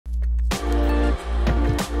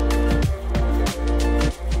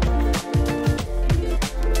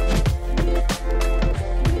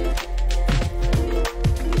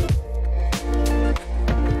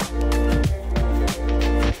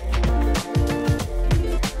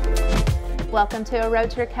Welcome to A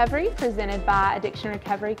Road to Recovery, presented by Addiction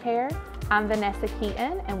Recovery Care. I'm Vanessa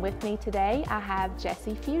Keaton, and with me today I have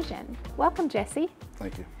Jessie Fuson. Welcome, Jessie.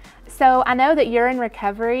 Thank you. So I know that you're in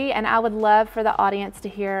recovery, and I would love for the audience to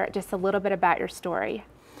hear just a little bit about your story.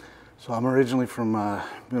 So I'm originally from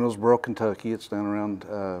Middlesboro, Kentucky. It's down around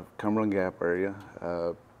Cumberland Gap area.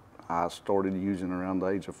 I started using around the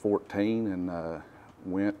age of 14 and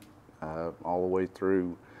went all the way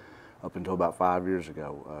through up until about 5 years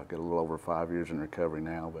ago. Got a little over 5 years in recovery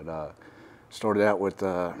now, but started out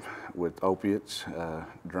with opiates,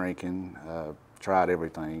 drinking, tried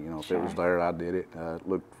everything. You know, if it was there, I did it.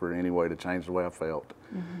 Looked for any way to change the way I felt.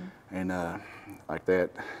 And like that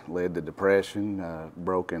led to depression,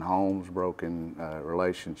 broken homes, broken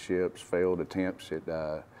relationships, failed attempts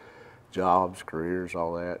at jobs, careers,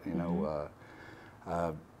 all that. You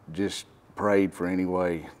know, just prayed for any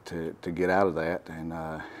way to get out of that, and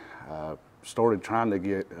started trying to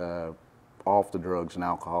get off the drugs and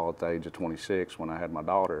alcohol at the age of 26 when I had my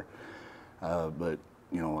daughter. But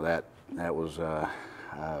you know, that was a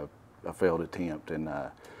failed attempt, and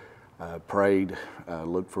prayed,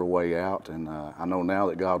 looked for a way out, and I know now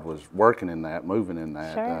that God was working in that, moving in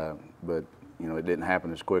that. Sure. But you know, it didn't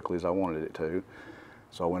happen as quickly as I wanted it to.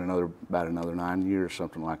 So I went about another 9 years,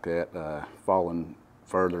 something like that, falling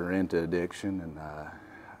further into addiction,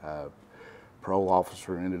 and parole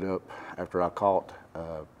officer ended up, after I caught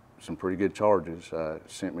some pretty good charges,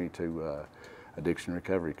 sent me to Addiction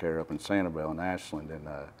Recovery Care up in Sanibel in Ashland, and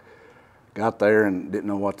got there and didn't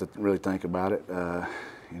know what to really think about it.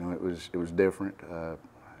 You know, it was different.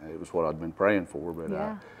 It was what I'd been praying for, but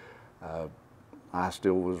yeah. I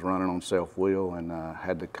still was running on self-will, and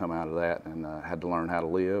had to come out of that, and had to learn how to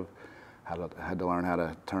live, had to learn how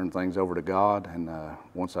to turn things over to God, and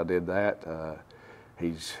once I did that,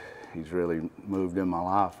 He's really moved in my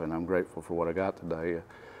life, and I'm grateful for what I got today.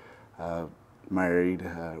 Married,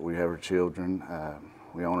 we have our children,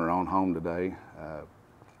 we own our own home today,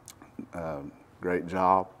 great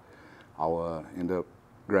job. I'll end up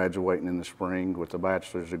graduating in the spring with a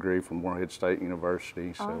bachelor's degree from Morehead State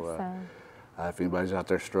University. Awesome. So if anybody's out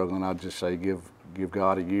there struggling, I'd just say give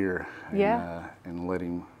God a year, and, and let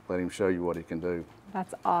him show you what he can do.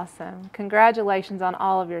 That's awesome. Congratulations on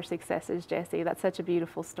all of your successes, Jessie. That's such a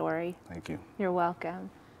beautiful story. Thank you. You're welcome.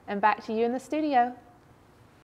 And back to you in the studio.